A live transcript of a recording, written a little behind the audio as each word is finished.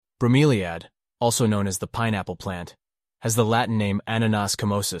Bromeliad, also known as the pineapple plant, has the Latin name Ananas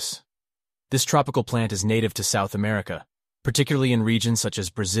comosus. This tropical plant is native to South America, particularly in regions such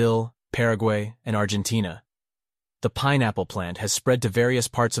as Brazil, Paraguay, and Argentina. The pineapple plant has spread to various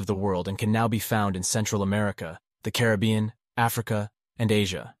parts of the world and can now be found in Central America, the Caribbean, Africa, and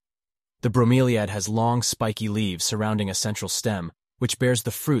Asia. The bromeliad has long, spiky leaves surrounding a central stem, which bears the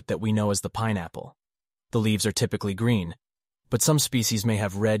fruit that we know as the pineapple. The leaves are typically green, but some species may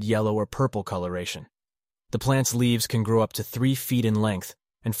have red, yellow, or purple coloration. The plant's leaves can grow up to 3 feet in length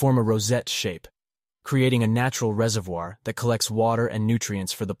and form a rosette shape, creating a natural reservoir that collects water and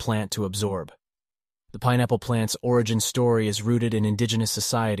nutrients for the plant to absorb. The pineapple plant's origin story is rooted in indigenous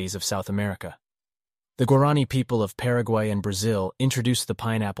societies of South America. The Guarani people of Paraguay and Brazil introduced the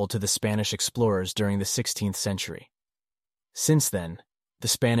pineapple to the Spanish explorers during the 16th century. Since then, the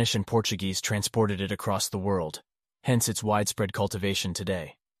Spanish and Portuguese transported it across the world, hence its widespread cultivation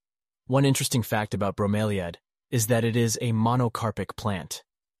today. One interesting fact about bromeliad is that it is a monocarpic plant,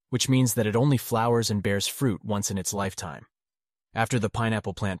 which means that it only flowers and bears fruit once in its lifetime. After the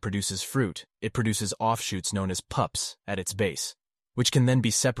pineapple plant produces fruit, it produces offshoots known as pups at its base, which can then be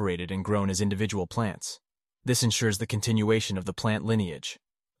separated and grown as individual plants. This ensures the continuation of the plant lineage.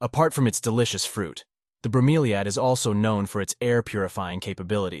 Apart from its delicious fruit, the bromeliad is also known for its air-purifying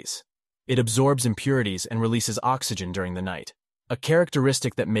capabilities. It absorbs impurities and releases oxygen during the night, a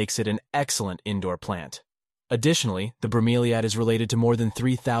characteristic that makes it an excellent indoor plant. Additionally, the bromeliad is related to more than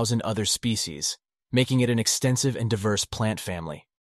 3,000 other species, making it an extensive and diverse plant family.